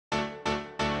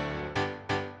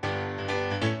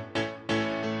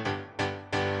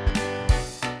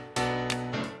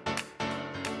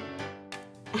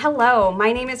Hello,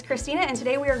 my name is Kristina, and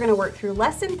today we are going to work through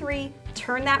Lesson 3,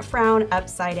 Turn That Frown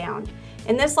Upside Down.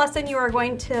 In this lesson, you are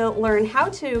going to learn how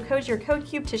to code your code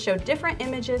cube to show different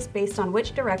images based on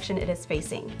which direction it is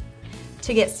facing.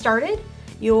 To get started,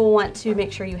 you will want to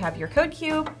make sure you have your code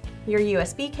cube, your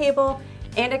USB cable,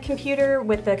 and a computer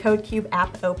with the code cube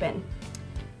app open.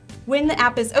 When the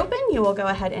app is open, you will go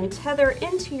ahead and tether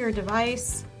into your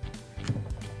device.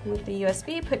 With the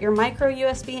USB, put your micro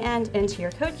USB end into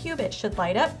your code cube. It should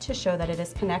light up to show that it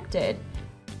is connected.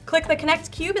 Click the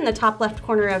Connect cube in the top left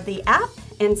corner of the app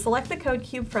and select the code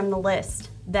cube from the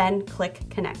list, then click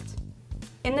Connect.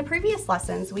 In the previous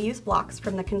lessons, we used blocks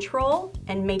from the Control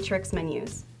and Matrix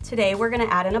menus. Today, we're going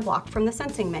to add in a block from the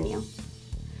Sensing menu.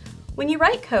 When you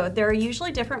write code, there are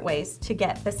usually different ways to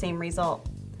get the same result.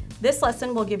 This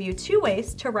lesson will give you 2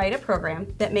 ways to write a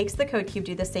program that makes the code cube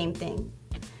do the same thing.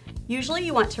 Usually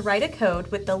you want to write a code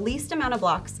with the least amount of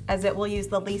blocks, as it will use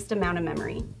the least amount of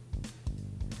memory.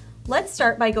 Let's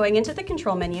start by going into the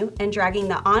Control menu and dragging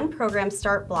the On-Program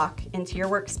Start block into your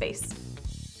workspace.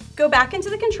 Go back into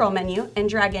the Control menu and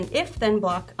drag an If-Then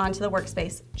block onto the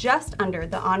workspace just under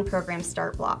the On-Program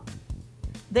Start block.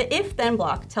 The If-Then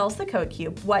block tells the code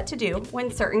cube what to do when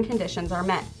certain conditions are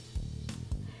met.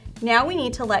 Now we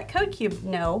need to let code cube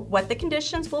know what the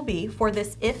conditions will be for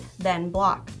this If-Then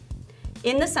block.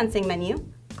 In the Sensing menu,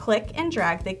 click and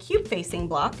drag the cube-facing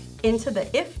block into the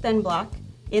If-Then block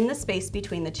in the space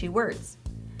between the 2 words.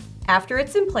 After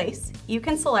it's in place, you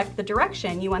can select the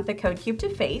direction you want the code cube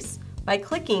to face by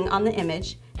clicking on the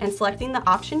image and selecting the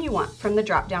option you want from the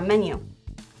drop-down menu.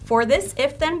 For this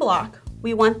If-Then block,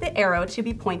 we want the arrow to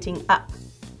be pointing up.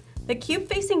 The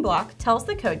cube-facing block tells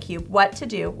the code cube what to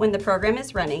do when the program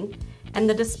is running, and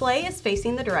the display is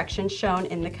facing the direction shown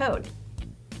in the code.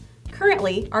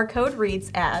 Currently, our code reads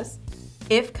as,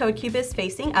 if code cube is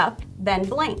facing up, then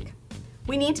blank.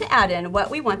 We need to add in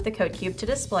what we want the code cube to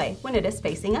display when it is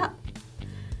facing up.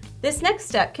 This next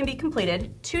step can be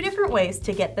completed 2 different ways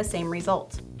to get the same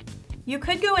result. You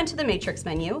could go into the Matrix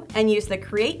menu and use the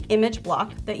Create Image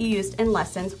block that you used in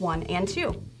Lessons 1 and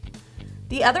 2.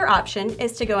 The other option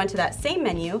is to go into that same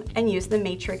menu and use the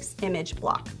Matrix Image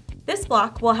block. This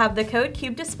block will have the code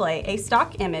cube display a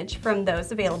stock image from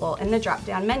those available in the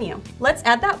drop-down menu. Let's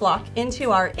add that block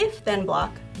into our If-Then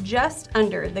block just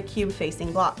under the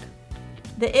cube-facing block.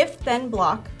 The If-Then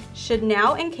block should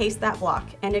now encase that block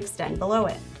and extend below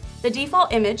it. The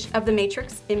default image of the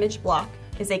Matrix Image block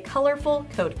is a colorful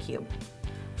code cube.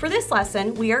 For this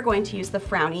lesson, we are going to use the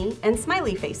frowny and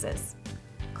smiley faces.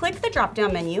 Click the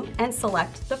drop-down menu and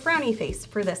select the frowny face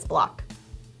for this block.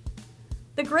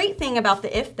 The great thing about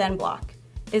the If-Then block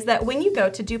is that when you go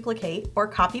to duplicate or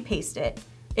copy-paste it,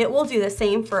 it will do the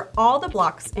same for all the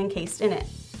blocks encased in it.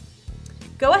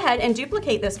 Go ahead and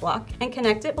duplicate this block and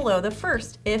connect it below the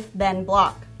first If-Then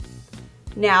block.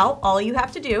 Now, all you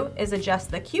have to do is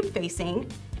adjust the cube-facing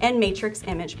and Matrix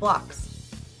Image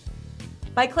blocks.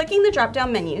 By clicking the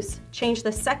drop-down menus, change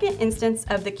the second instance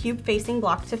of the cube-facing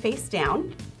block to face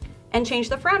down, and change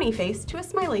the frowny face to a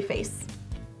smiley face.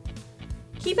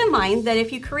 Keep in mind that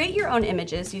if you create your own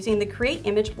images using the Create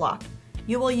Image block,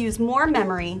 you will use more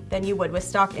memory than you would with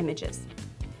stock images.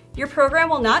 Your program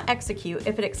will not execute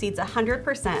if it exceeds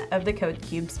 100% of the code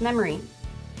cube's memory.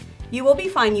 You will be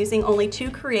fine using only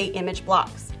 2 Create Image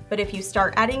blocks, but if you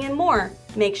start adding in more,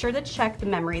 make sure to check the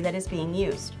memory that is being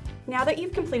used. Now that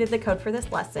you've completed the code for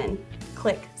this lesson,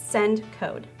 click Send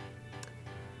Code.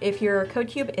 If your code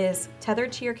cube is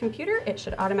tethered to your computer, it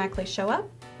should automatically show up.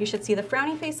 You should see the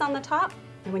frowny face on the top,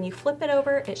 and when you flip it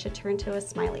over, it should turn to a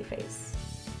smiley face.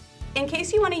 In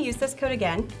case you want to use this code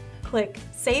again, click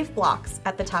Save Blocks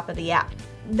at the top of the app.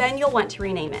 Then you'll want to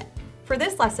rename it. For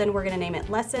this lesson, we're going to name it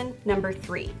Lesson Number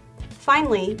 3.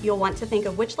 Finally, you'll want to think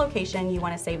of which location you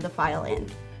want to save the file in.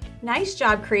 Nice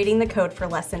job creating the code for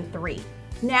Lesson 3.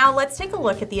 Now let's take a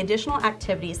look at the additional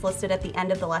activities listed at the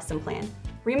end of the lesson plan.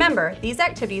 Remember, these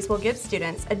activities will give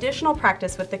students additional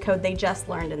practice with the code they just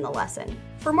learned in the lesson.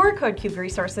 For more CodeCube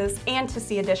resources and to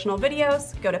see additional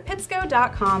videos, go to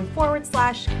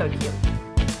pitsco.com/CodeCube.